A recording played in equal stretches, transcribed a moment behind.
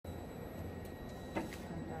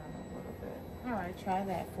All right, try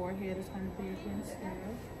that. Forehead is going to be against there.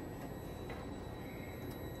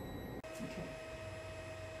 Okay.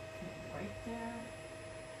 Right there.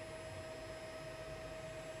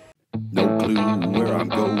 No clue where I'm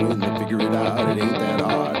going to figure it out, it ain't that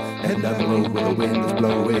hard. Heading down the road where the wind is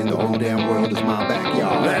blowing, the whole damn world is my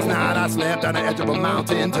backyard. Last night I slept on the edge of a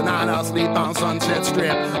mountain, tonight I'll sleep on Sunset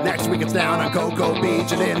Strip. Next week it's down on Cocoa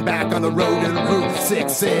Beach, and then back on the road to Route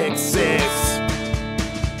 666.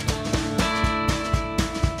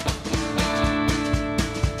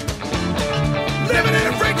 Living in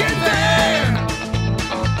a freaking van!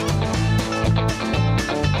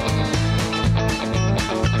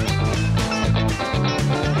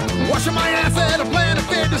 Washing my ass at a Planet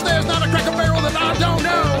Fitness, there's not a Cracker Barrel that I don't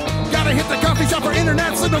know. Gotta hit the coffee shop for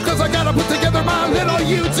internet signal, cause I gotta put together my little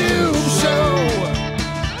YouTube show.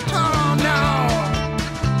 Oh no.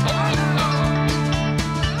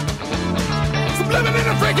 So I'm living in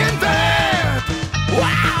a freaking van!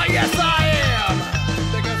 Wow, yes I am!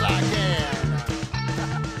 Because I can.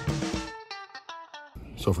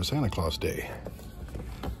 So for Santa Claus Day,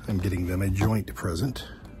 I'm getting them a joint present.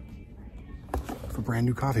 A brand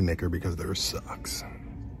new coffee maker because theirs sucks.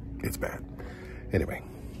 It's bad. Anyway,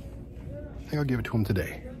 I think I'll give it to him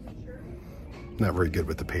today. Not very good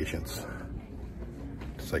with the patience.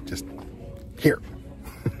 It's like, just here.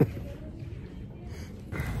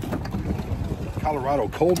 Colorado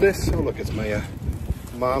coldness. Oh look, it's my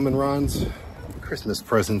mom and Ron's Christmas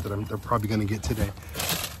present that they're probably gonna get today.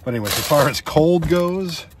 But anyway, as far as cold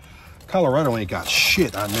goes, Colorado ain't got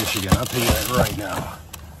shit on Michigan. I'll tell you that right now.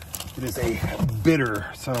 It is a bitter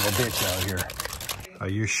son of a bitch out here. Are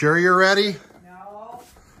you sure you're ready? No.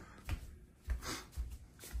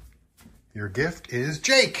 Your gift is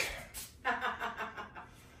Jake.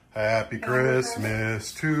 Happy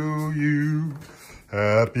Christmas to you.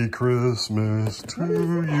 Happy Christmas to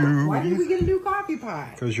you. Why did we get a new coffee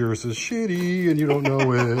pot? Because yours is shitty and you don't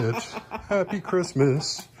know it. Happy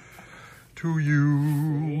Christmas to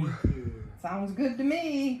you. Sounds good to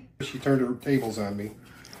me. She turned her tables on me.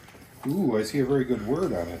 Ooh, I see a very good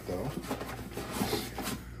word on it, though.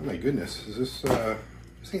 Oh my goodness, is this,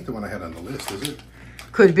 this ain't the one I had on the list, is it?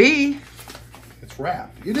 Could be. It's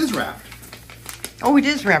wrapped. It is wrapped. Oh, it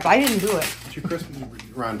is wrapped. I didn't do it. It's your Christmas,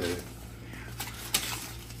 Ron did it.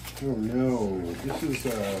 Oh no, this is,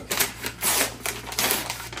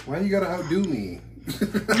 why do you gotta outdo me?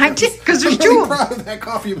 I did, because there's two. Proud of that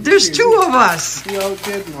coffee. There's two of us. You know,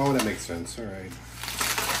 kid? Oh, that makes sense, all right.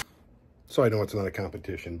 So I know it's not a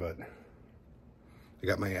competition, but I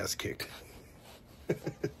got my ass kicked.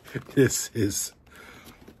 This is,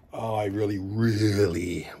 oh, I really,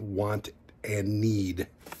 really want and needed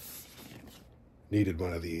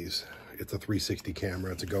one of these. It's a 360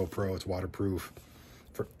 camera. It's a GoPro. It's waterproof.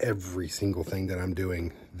 For every single thing that I'm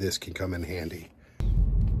doing, this can come in handy.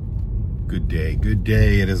 Good day. Good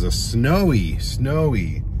day. It is a snowy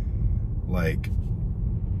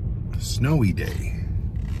day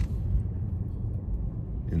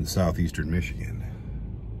in southeastern Michigan.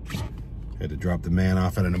 Had to drop the man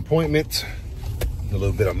off at an appointment. A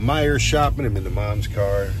little bit of Meyer shopping. I'm in the mom's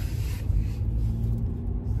car.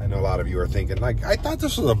 I know a lot of you are thinking, like, I thought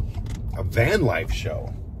this was a van life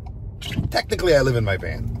show. Technically, I live in my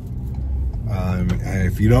van.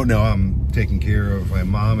 If you don't know, I'm taking care of my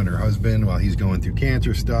mom and her husband while he's going through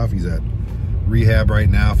cancer stuff. He's at rehab right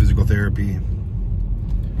now, physical therapy.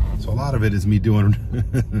 So a lot of it is me doing,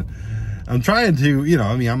 I'm trying to, you know,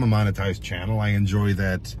 I mean, I'm a monetized channel. I enjoy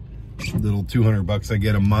that little $200 I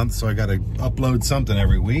get a month. So I got to upload something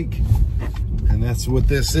every week. And that's what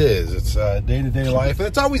this is. It's day-to-day life. And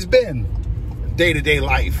it's always been day-to-day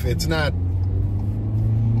life. It's not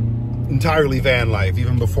entirely van life.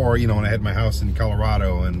 Even before, you know, when I had my house in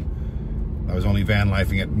Colorado and I was only van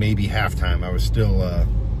lifing at maybe halftime, I was still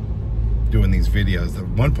doing these videos. At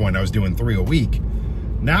one point I was doing 3 a week.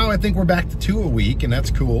 Now I think we're back to 2 a week, and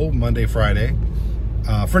that's cool. Monday, Friday,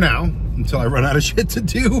 for now, until I run out of shit to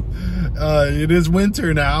do. It is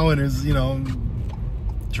winter now, and is, you know,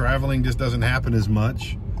 traveling just doesn't happen as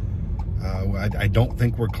much. I don't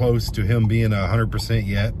think we're close to him being 100%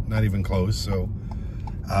 yet, not even close. So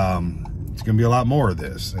it's gonna be a lot more of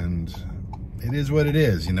this, and it is what it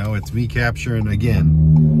is. You know, it's me capturing,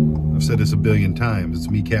 again, I've said this a billion times, it's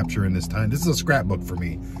me capturing this time. This is a scrapbook for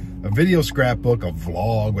me. A video scrapbook, a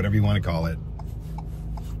vlog, whatever you want to call it.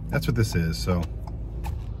 That's what this is. So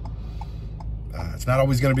it's not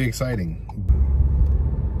always going to be exciting.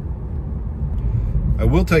 I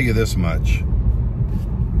will tell you this much.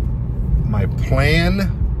 My plan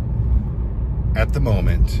at the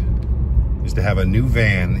moment is to have a new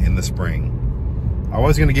van in the spring. I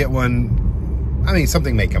was going to get one. I mean,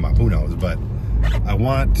 something may come up, who knows, but I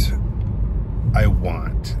want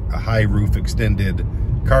a high roof extended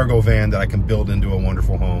cargo van that I can build into a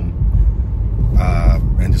wonderful home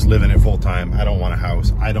and just live in it full time. I don't want a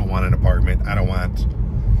house. I don't want an apartment. I don't want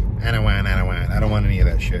any of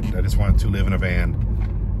that shit. I just want to live in a van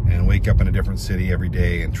and wake up in a different city every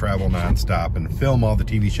day and travel nonstop and film all the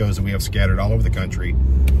TV shows that we have scattered all over the country.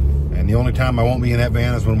 And the only time I won't be in that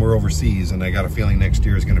van is when we're overseas, and I got a feeling next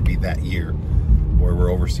year is going to be that year where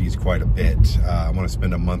we're overseas quite a bit. I want to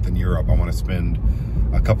spend a month in Europe. I want to spend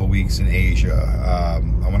a couple weeks in Asia. I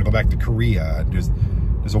want to go back to Korea.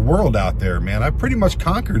 There's a world out there, man. I've pretty much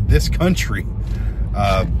conquered this country.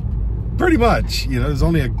 Pretty much. You know, there's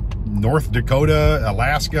only a North Dakota,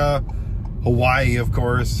 Alaska, Hawaii, of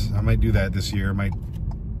course. I might do that this year. I might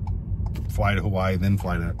fly to Hawaii, then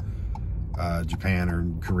fly to Japan or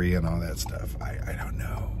Korea and all that stuff. I don't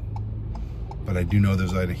know. But I do know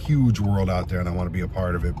there's like a huge world out there, and I want to be a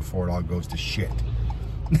part of it before it all goes to shit.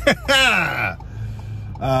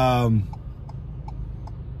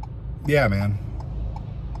 Yeah, man.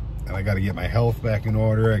 And I got to get my health back in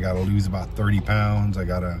order. I got to lose about 30 pounds. I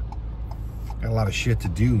got a lot of shit to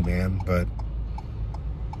do, man. But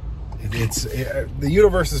the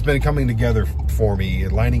universe has been coming together for me,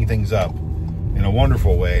 lining things up in a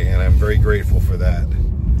wonderful way, and I'm very grateful for that.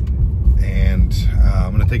 And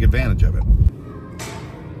I'm going to take advantage of it.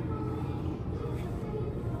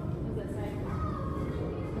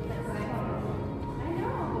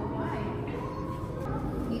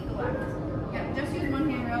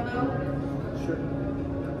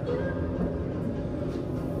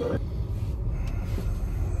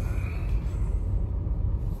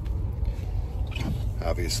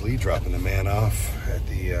 Obviously, dropping the man off at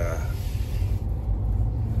the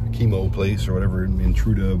chemo place or whatever,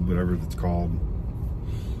 Intruda, whatever it's called.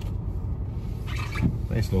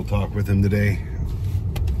 Nice little talk with him today.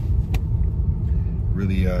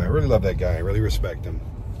 Really love that guy. I really respect him.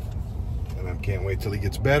 And I can't wait till he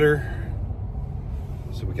gets better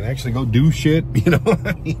so we can actually go do shit, you know what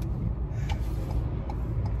I mean?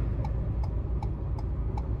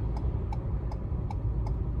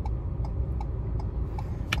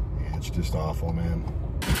 It's just awful, man.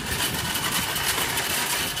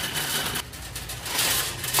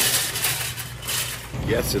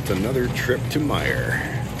 Yes, it's another trip to Meijer.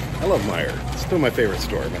 I love Meijer. It's still my favorite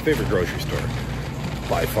store, my favorite grocery store,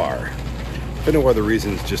 by far. For no other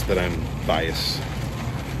reasons, just that I'm biased.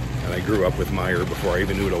 And I grew up with Meijer before I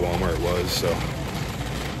even knew what a Walmart was, so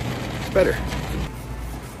it's better.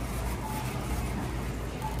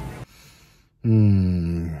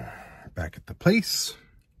 Back at the place.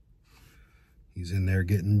 He's in there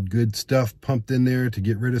getting good stuff pumped in there to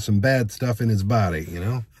get rid of some bad stuff in his body, you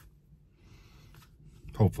know?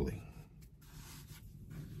 Hopefully.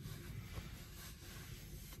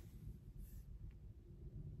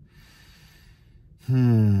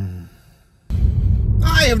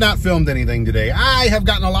 I have not filmed anything today. I have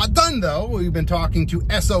gotten a lot done, though. We've been talking to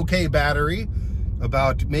SOK Battery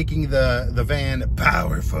about making the van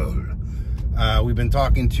powerful. We've been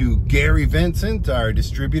talking to Gary Vincent, our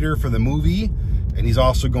distributor for the movie, and he's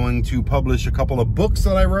also going to publish a couple of books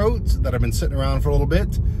that I wrote that I've been sitting around for a little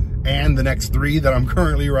bit, and the next 3 that I'm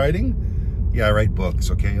currently writing. Yeah, I write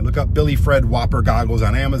books, okay? Look up Billy Fred Whopper Goggles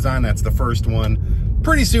on Amazon. That's the first one.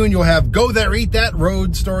 Pretty soon you'll have Go There, Eat That,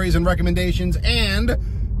 Road Stories and Recommendations, and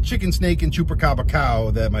Chicken, Snake, and Chupacabra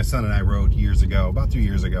Cow that my son and I wrote years ago, about 2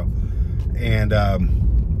 years ago. And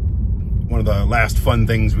one of the last fun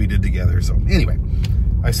things we did together. So anyway,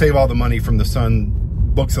 I save all the money from the son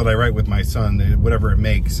books that I write with my son, whatever it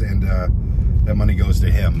makes, and that money goes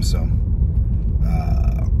to him. So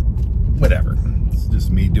whatever. It's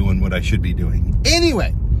just me doing what I should be doing.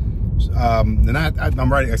 Anyway, and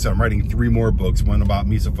I'm writing. I said I'm writing 3 more books. One about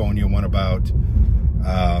misophonia, one about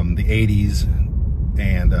the 80s,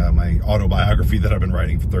 and my autobiography that I've been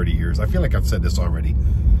writing for 30 years. I feel like I've said this already.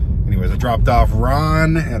 Anyways, I dropped off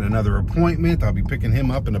Ron at another appointment. I'll be picking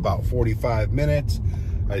him up in about 45 minutes.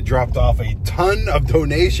 I dropped off a ton of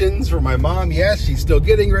donations for my mom. Yes, she's still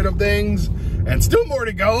getting rid of things, and still more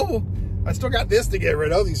to go. I still got this to get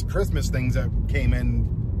rid of, these Christmas things that came in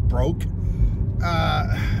broke.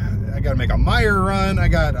 I got to make a Meijer run. I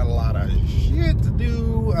got a lot of shit to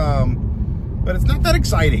do, but it's not that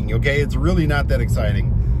exciting, okay? It's really not that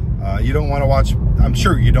exciting. You don't want to watch, I'm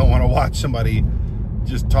sure you don't want to watch somebody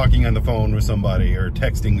just talking on the phone with somebody or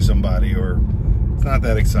texting somebody, or it's not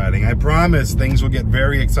that exciting. I promise things will get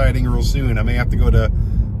very exciting real soon. I may have to go to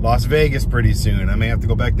Las Vegas pretty soon. I may have to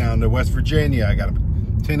go back down to West Virginia. I got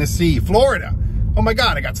Tennessee, Florida. Oh my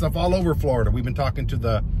God, I got stuff all over Florida. We've been talking to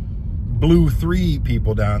the Blue 3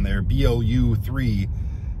 people down there, BLU 3.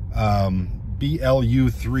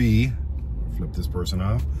 BLU3. Flip this person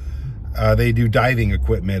off. They do diving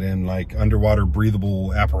equipment and like underwater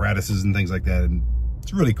breathable apparatuses and things like that. And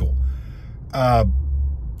it's really cool.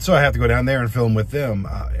 So I have to go down there and film with them.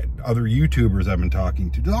 Other YouTubers I've been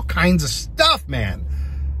talking to. There's all kinds of stuff, man.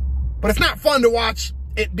 But it's not fun to watch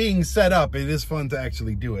it being set up. It is fun to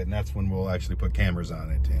actually do it. And that's when we'll actually put cameras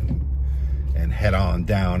on it and head on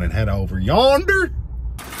down and head over yonder.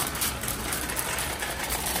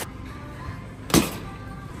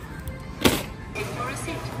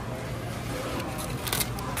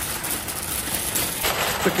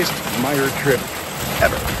 Quickest Meyer trip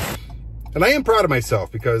ever. And I am proud of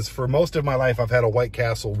myself because for most of my life I've had a White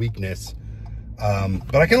Castle weakness.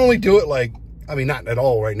 But I can only do it like, I mean, not at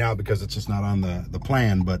all right now because it's just not on the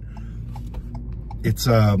plan, but it's,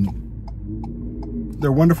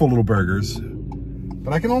 they're wonderful little burgers.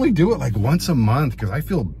 But I can only do it like once a month because I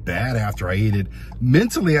feel bad after I eat it.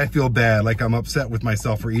 Mentally, I feel bad, like I'm upset with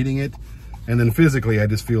myself for eating it. And then physically, I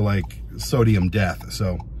just feel like sodium death.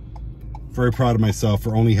 So very proud of myself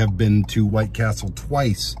for only have been to White Castle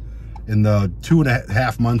twice in the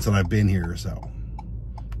 2.5 months that I've been here. So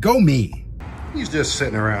go me. He's just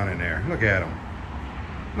sitting around in there. Look at him.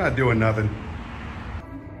 Not doing nothing.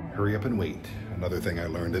 Hurry up and wait. Another thing I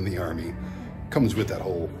learned in the Army. Comes with that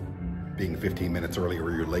whole being 15 minutes early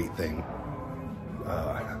or you're late thing.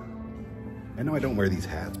 I know I don't wear these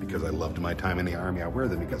hats because I loved my time in the Army. I wear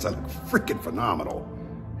them because I look freaking phenomenal.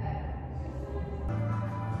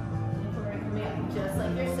 Just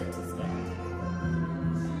like your sit to stand.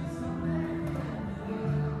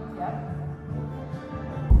 Yep.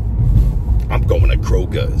 I'm going to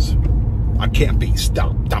Kroger's. I can't be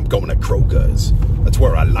stopped. I'm going to Kroger's. That's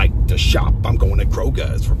where I like to shop. I'm going to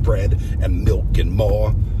Kroger's for bread and milk and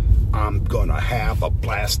more. I'm gonna have a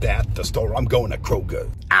blast at the store. I'm going to Kroger's.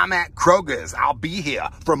 I'm at Kroger's. I'll be here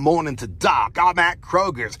from morning to dark. I'm at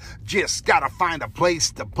Kroger's. Just gotta find a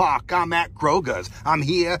place to park. I'm at Kroger's. I'm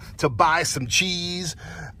here to buy some cheese.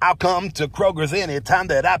 I'll come to Kroger's anytime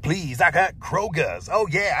that I please. I got Kroger's. Oh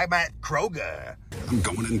yeah, I'm at Kroger. I'm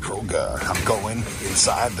going in Kroger. I'm going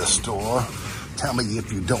inside the store. Tell me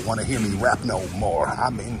if you don't want to hear me rap no more.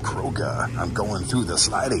 I'm in Kroger. I'm going through the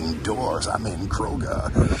sliding doors. I'm in Kroger.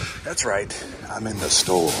 That's right. I'm in the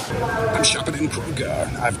store. I'm shopping in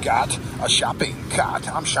Kroger. I've got a shopping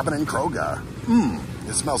cart. I'm shopping in Kroger.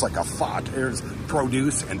 It smells like a fart. There's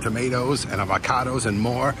produce and tomatoes and avocados and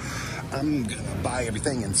more. I'm gonna buy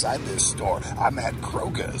everything inside this store. I'm at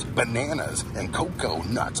Kroger's. Bananas and cocoa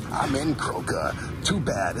nuts. I'm in Kroger. Too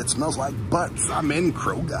bad it smells like butts. I'm in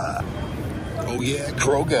Kroger. Oh yeah,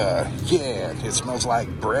 Kroger. Yeah, it smells like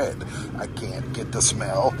bread. I can't get the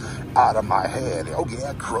smell out of my head. Oh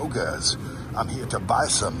yeah, Kroger's. I'm here to buy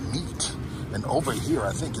some meat. And over here,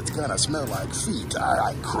 I think it's gonna smell like feet. All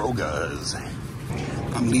right, Kroger's.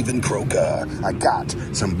 I'm leaving Kroger. I got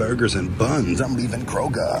some burgers and buns. I'm leaving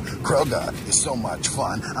Kroger. Kroger is so much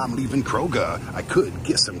fun. I'm leaving Kroger. I could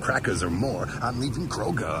get some crackers or more. I'm leaving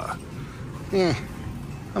Kroger. I'm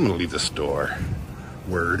gonna leave the store.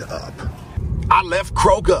 Word up. I left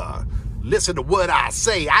Kroger. Listen to what I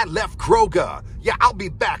say. I left Kroger. Yeah, I'll be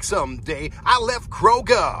back someday. I left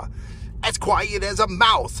Kroger. As quiet as a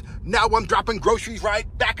mouse. Now I'm dropping groceries right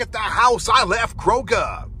back at the house. I left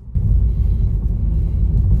Kroger.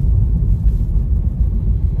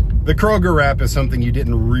 The Kroger wrap is something you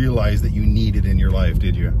didn't realize that you needed in your life,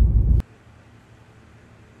 did you?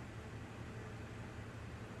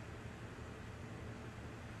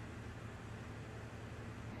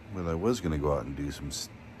 Well, I was going to go out and do some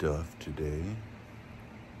stuff today.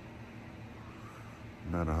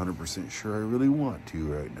 Not 100% sure I really want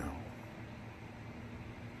to right now.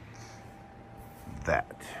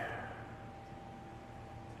 That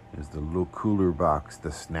is the little cooler box,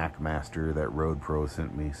 the Snack Master that Road Pro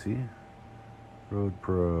sent me. See? Road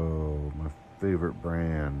Pro, my favorite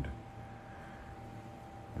brand.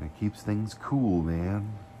 And it keeps things cool,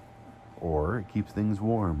 man. Or it keeps things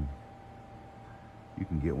warm. You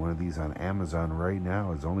can get one of these on Amazon right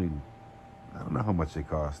now. It's only, I don't know how much they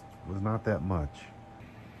cost. It was not that much.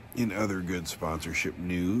 In other good sponsorship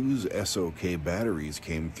news, SOK batteries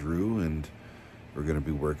came through and we're going to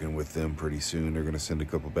be working with them pretty soon. They're going to send a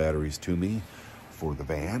couple batteries to me for the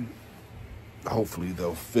van. Hopefully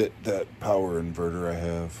they'll fit that power inverter I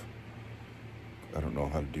have. I don't know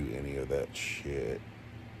how to do any of that shit.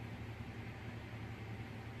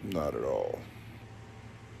 Not at all.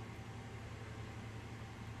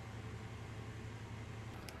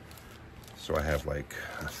 So I have like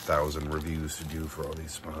 1,000 reviews to do for all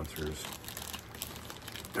these sponsors.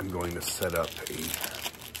 I'm going to set up a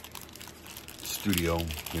studio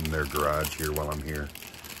in their garage here while I'm here.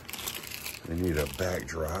 I need a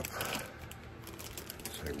backdrop.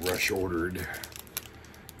 So I rush ordered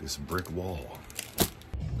this brick wall.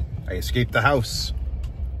 I escaped the house.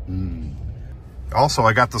 Also,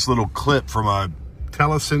 I got this little clip from a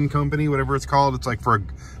Telesen company, whatever it's called. It's like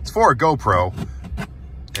it's for a GoPro.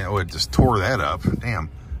 And it just tore that up. Damn.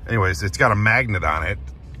 Anyways, it's got a magnet on it,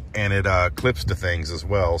 and it clips to things as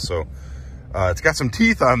well. So it's got some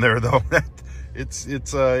teeth on there though.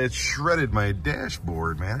 It shredded my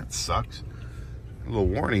dashboard, man. It sucks. A little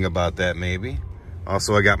warning about that maybe.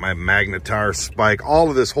 Also, I got my magnetar spike. All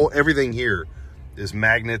of this everything here is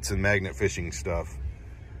magnets and magnet fishing stuff.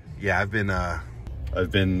 Yeah, I've been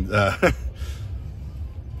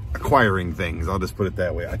acquiring things. I'll just put it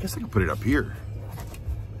that way. I guess I can put it up here.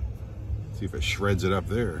 See if it shreds it up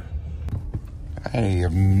there. I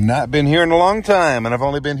have not been here in a long time, and I've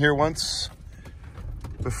only been here once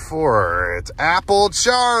before. It's Apple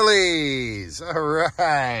Charlie's. All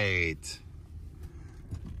right.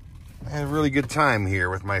 I had a really good time here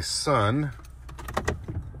with my son,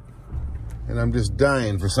 and I'm just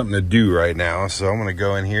dying for something to do right now. So I'm gonna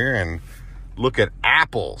go in here and look at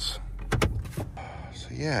apples. So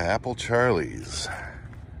yeah, Apple Charlie's.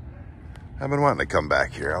 I've been wanting to come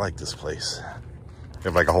back here. I like this place. They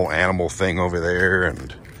have like a whole animal thing over there,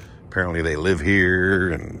 and apparently they live here,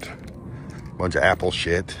 and a bunch of apple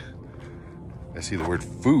shit. I see the word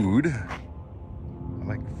food. I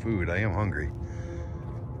like food. I am hungry.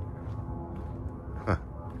 Huh.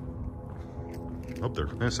 Oh,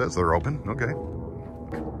 it says they're open. Okay.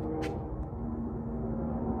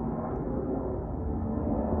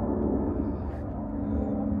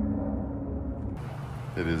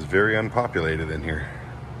 It is very unpopulated in here.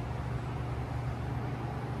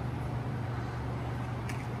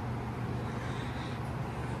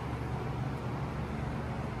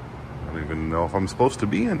 I don't even know if I'm supposed to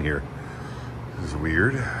be in here. This is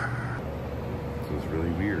weird. This is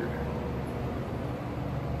really weird.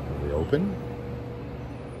 Are they open?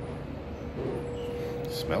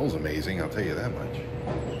 It smells amazing, I'll tell you that much.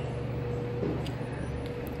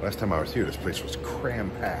 Last time I was here, this place was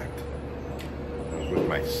cram-packed. With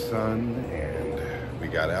my son, and we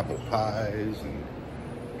got apple pies and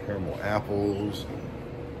caramel apples.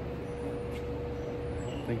 I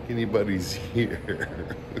don't think anybody's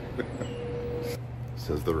here. It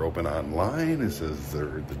says they're open online. It says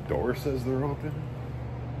the door says they're open.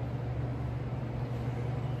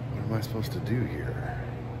 What am I supposed to do here?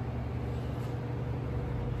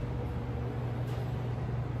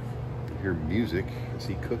 I hear music. I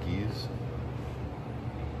see cookies.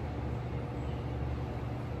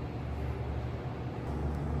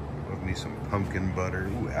 Me some pumpkin butter.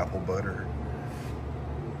 Ooh, apple butter.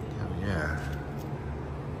 Hell yeah.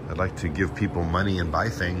 I'd like to give people money and buy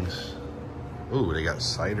things. Ooh, they got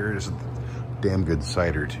cider. There's damn good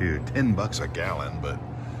cider too. 10 bucks a gallon, but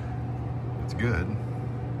it's good.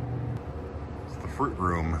 It's the fruit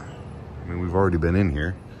room. I mean, we've already been in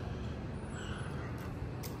here.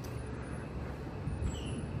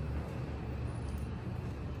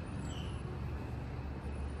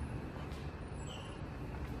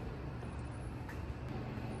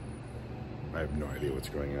 I have no idea what's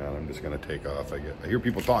going on. I'm just gonna take off. I hear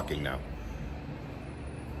people talking now.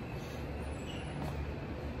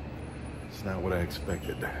 It's not what I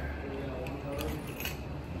expected. There's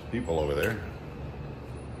people over there,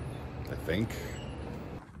 I think.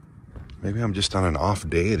 Maybe I'm just on an off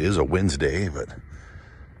day. It is a Wednesday, but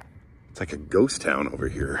it's like a ghost town over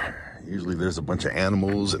here. Usually there's a bunch of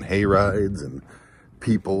animals and hay rides and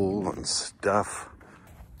people and stuff.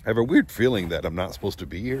 I have a weird feeling that I'm not supposed to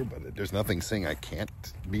be here, but there's nothing saying I can't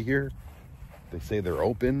be here. They say they're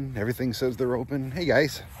open. Everything says they're open. Hey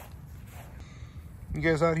guys. You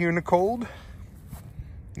guys out here in the cold?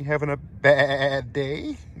 You having a bad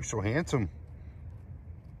day? You're so handsome.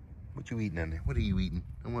 What you eating in there? What are you eating?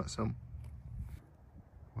 I want some.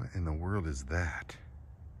 What in the world is that?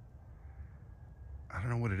 I don't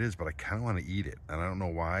know what it is, but I kind of want to eat it. And I don't know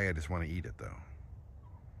why. I just want to eat it though.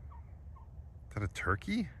 Is that a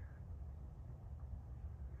turkey?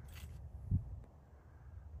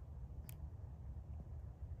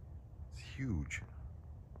 It's huge.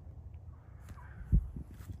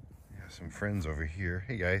 Yeah, some friends over here.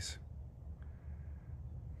 Hey guys.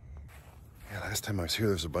 Yeah, last time I was here,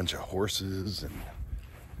 there was a bunch of horses and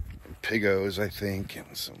pigos, I think, and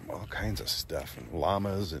all kinds of stuff, and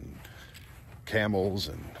llamas and camels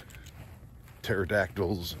and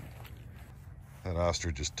pterodactyls. That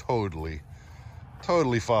ostrich is totally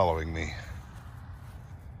following me.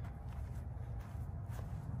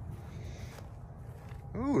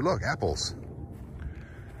 Ooh, look, apples.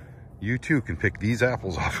 You too can pick these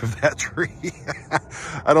apples off of that tree.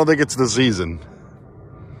 I don't think it's the season.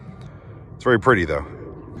 It's very pretty though.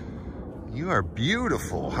 You are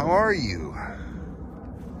beautiful. How are you?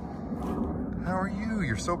 How are you?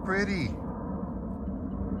 You're so pretty.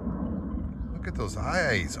 Look at those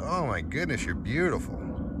eyes. Oh my goodness, you're beautiful.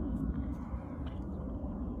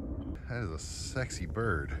 That is a sexy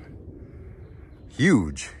bird.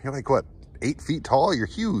 Huge. You're like what, 8 feet tall? You're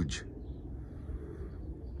huge.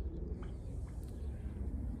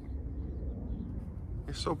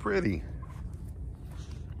 You're so pretty.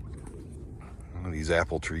 Oh, these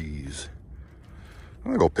apple trees.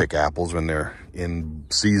 I'm gonna go pick apples when they're in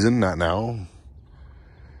season, not now.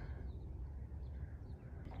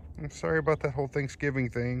 I'm sorry about that whole Thanksgiving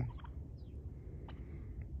thing.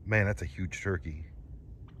 Man, that's a huge turkey.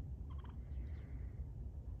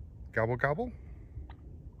 Gobble, gobble.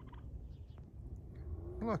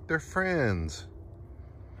 Look, they're friends.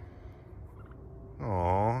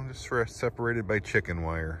 Aw, just separated by chicken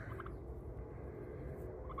wire.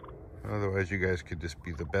 Otherwise, you guys could just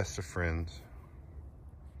be the best of friends.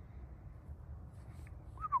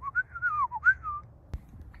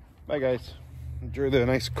 Bye, guys. Enjoy the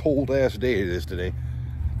nice cold-ass day it is today.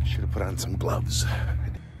 Should have put on some gloves. A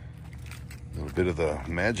little bit of the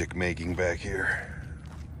magic making back here.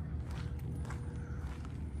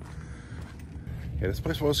 Yeah, this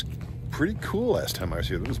place was pretty cool last time I was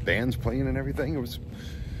here. There was bands playing and everything. It was,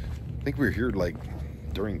 I think we were here like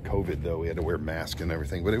during COVID though. We had to wear masks and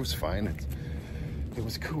everything, but it was fine. It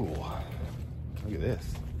was cool. Look at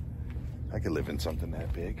this. I could live in something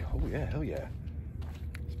that big. Oh yeah, hell yeah.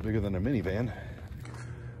 It's bigger than a minivan.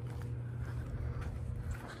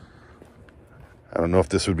 I don't know if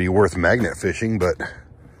this would be worth magnet fishing, but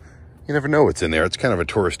you never know what's in there. It's kind of a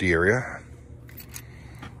touristy area.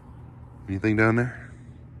 Anything down there?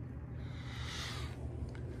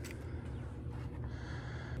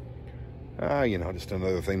 You know, just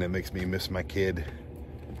another thing that makes me miss my kid.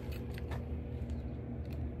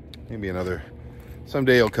 Maybe another,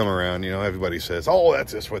 someday he'll come around. You know, everybody says, oh,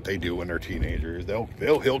 that's just what they do when they're teenagers.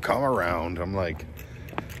 He'll come around. I'm like,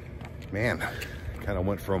 man, kind of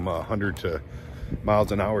went from 100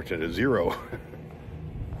 miles an hour to 0.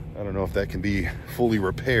 I don't know if that can be fully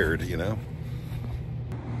repaired, you know.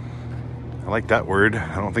 I like that word.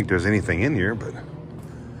 I don't think there's anything in here, but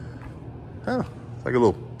oh, it's like a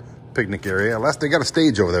little picnic area. They got a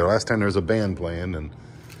stage over there. Last time there was a band playing, and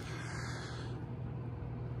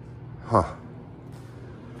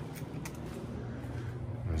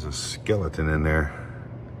there's a skeleton in there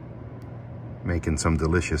making some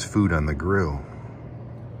delicious food on the grill.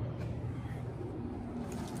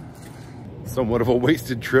 Somewhat of a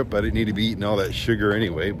wasted trip. I didn't need to be eating all that sugar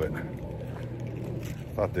anyway, but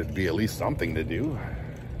thought there'd be at least something to do.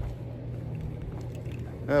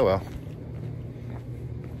 Oh well.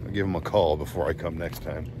 I'll give him a call before I come next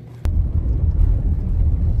time.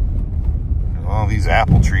 All these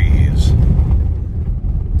apple trees.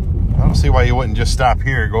 I don't see why you wouldn't just stop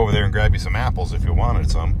here, go over there and grab you some apples if you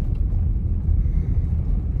wanted some.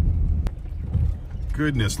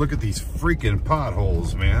 Goodness, look at these freaking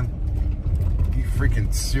potholes, man. Are you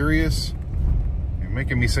freaking serious?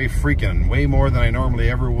 Making me say freaking way more than I normally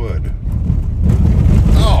ever would.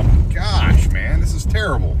 Oh gosh, man, this is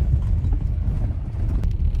terrible.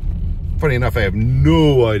 Funny enough, I have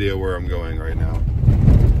no idea where I'm going right now.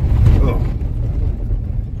 Oh,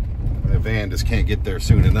 my van just can't get there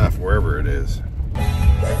soon enough, wherever it is. I'm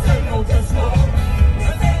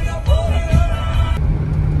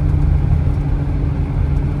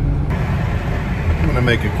gonna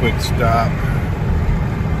make a quick stop.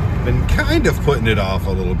 Been kind of putting it off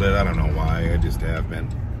a little bit. I don't know why. I just have been.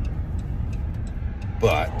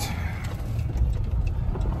 But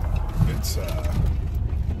it's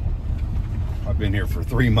I've been here for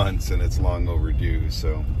 3 months and it's long overdue,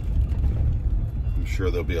 so I'm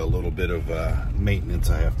sure there'll be a little bit of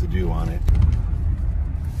maintenance I have to do on it.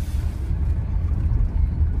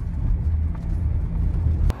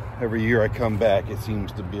 Every year I come back, it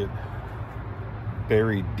seems to be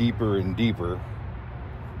buried deeper and deeper.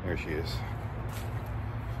 There she is.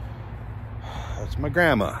 That's my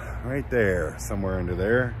grandma right there, somewhere under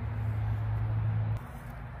there.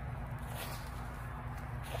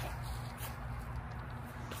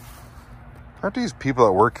 Aren't these people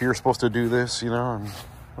that work here supposed to do this, you know?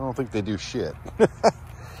 I don't think they do shit.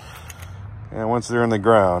 And once they're in the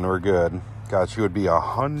ground, we're good. God, she would be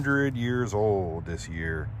 100 years old this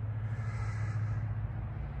year.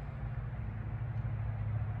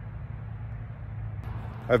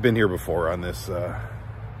 I've been here before on this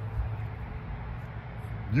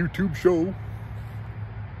YouTube show.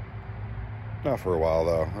 Not for a while,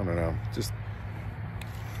 though. I don't know. Just,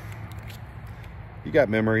 you got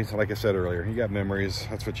memories. Like I said earlier, you got memories.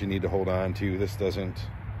 That's what you need to hold on to. This doesn't.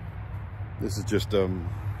 This is just a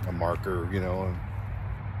marker, you know.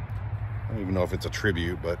 I don't even know if it's a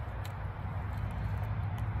tribute, but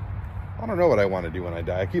I don't know what I want to do when I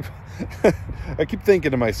die. I keep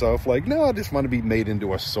thinking to myself, like, no, I just want to be made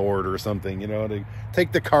into a sword or something, you know, to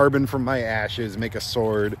take the carbon from my ashes, make a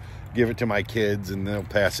sword, give it to my kids, and they'll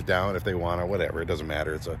pass it down if they want or whatever. It doesn't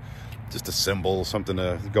matter. It's just a symbol, something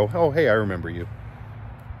to go, oh, hey, I remember you.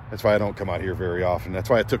 That's why I don't come out here very often. That's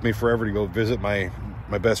why it took me forever to go visit my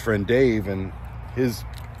best friend Dave and his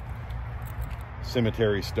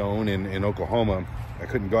cemetery stone in Oklahoma. I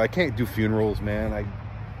couldn't go. I can't do funerals, man. I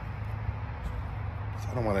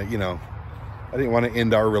don't want to, you know, I didn't want to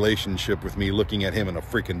end our relationship with me looking at him in a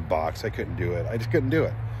freaking box. I couldn't do it. I just couldn't do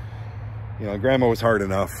it. You know, Grandma was hard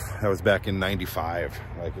enough. That was back in '95.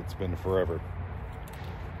 Like, it's been forever.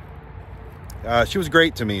 She was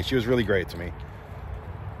great to me. She was really great to me.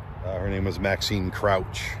 Her name was Maxine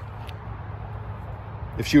Crouch.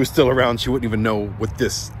 If she was still around, she wouldn't even know what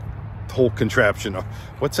this whole contraption.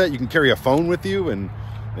 What's that? You can carry a phone with you and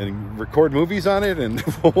record movies on it? And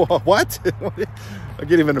what? I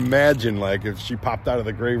can't even imagine, like, if she popped out of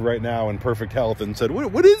the grave right now in perfect health and said,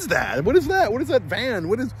 what is that? What is that? What is that van?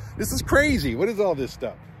 This is crazy. What is all this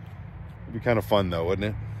stuff? It'd be kind of fun, though,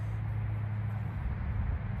 wouldn't it?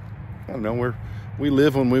 I don't know. We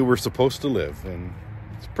live when we were supposed to live, and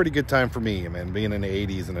it's a pretty good time for me, man, being in the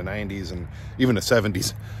 80s and the 90s and even the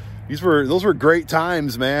 70s. Those were great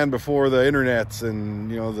times, man, before the internets and,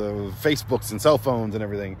 you know, the Facebooks and cell phones and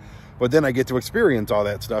everything. But then I get to experience all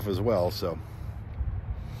that stuff as well. So,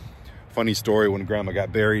 funny story, when Grandma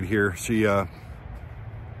got buried here,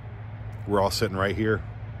 we're all sitting right here.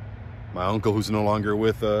 My uncle, who's no longer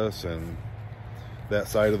with us, and that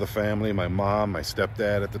side of the family, my mom, my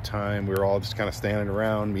stepdad at the time, we were all just kind of standing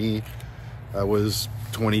around. Me, I was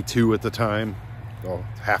 22 at the time, well,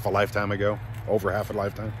 half a lifetime ago, over half a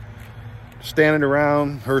lifetime. Standing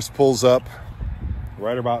around, hearse pulls up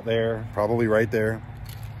right about there, probably right there.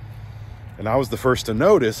 And I was the first to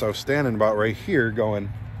notice. I was standing about right here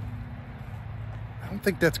going, I don't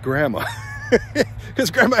think that's Grandma. Because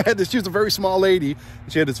Grandma she was a very small lady.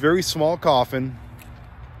 She had this very small coffin.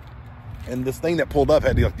 And this thing that pulled up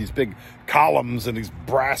had like these big columns and these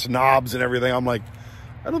brass knobs and everything. I'm like,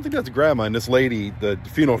 I don't think that's Grandma. And this lady, the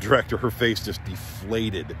funeral director, her face just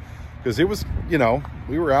deflated. Because it was, you know,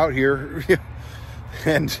 we were out here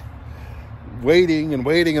and waiting and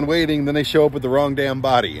waiting and waiting. Then they show up with the wrong damn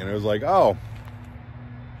body. And it was like, oh,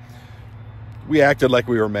 we acted like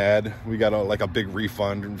we were mad. We got like a big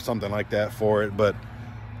refund or something like that for it. But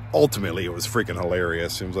ultimately, it was freaking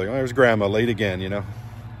hilarious. It was like, oh, there's Grandma late again, you know.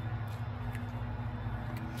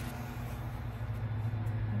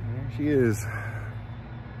 There she is.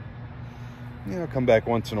 You know, come back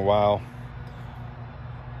once in a while.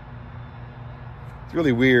 It's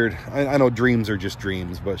really weird. I know dreams are just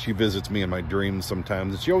dreams, but she visits me in my dreams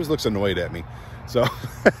sometimes, and she always looks annoyed at me. So,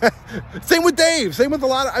 same with Dave. Same with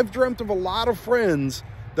I've dreamt of a lot of friends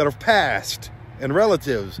that have passed and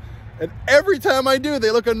relatives, and every time I do,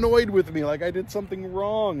 they look annoyed with me, like I did something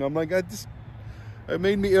wrong. I'm like,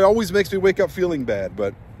 it always makes me wake up feeling bad,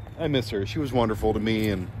 but I miss her. She was wonderful to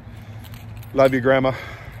me, and love you, Grandma.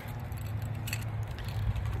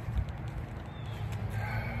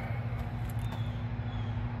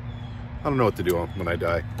 I don't know what to do when I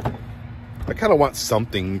die. I kind of want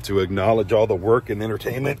something to acknowledge all the work and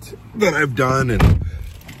entertainment that I've done, and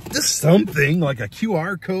just something like a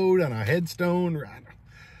QR code on a headstone.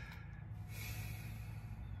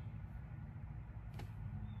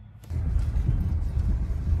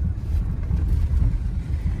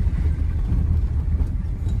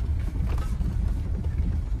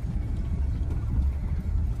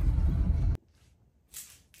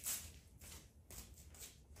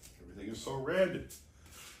 So red.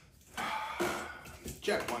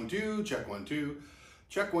 Check 1 2, check 1 2,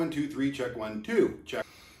 check 1 2 3, check 1 2, check.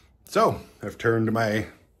 So I've turned my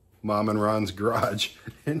mom and Ron's garage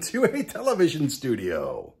into a television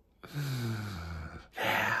studio.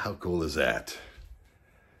 How cool is that?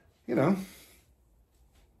 You know,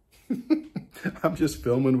 I'm just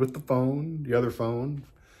filming with the phone, the other phone,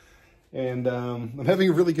 and I'm having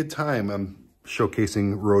a really good time. I'm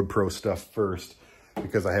showcasing Road Pro stuff first,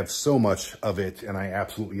 because I have so much of it and I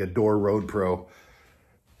absolutely adore Road Pro.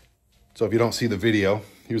 So if you don't see the video,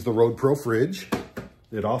 here's the Road Pro fridge.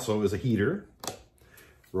 It also is a heater.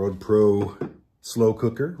 Road Pro slow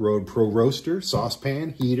cooker, Road Pro roaster,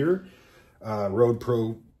 saucepan, heater, Road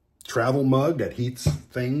Pro travel mug that heats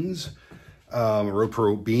things, Road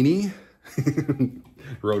Pro beanie,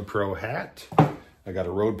 Road Pro hat. I got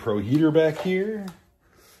a Road Pro heater back here.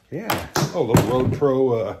 Yeah. Oh, little Road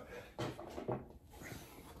Pro.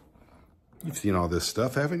 You've seen all this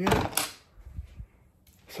stuff, haven't you?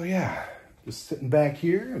 So yeah, just sitting back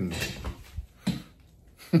here and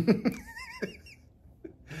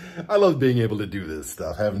I love being able to do this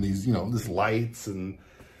stuff, having these, you know, this lights, and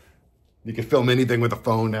you can film anything with a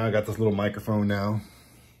phone now. I got this little microphone now.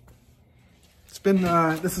 It's been,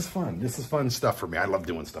 this is fun. This is fun stuff for me. I love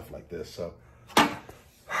doing stuff like this. So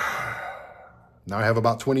now I have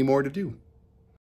about 20 more to do.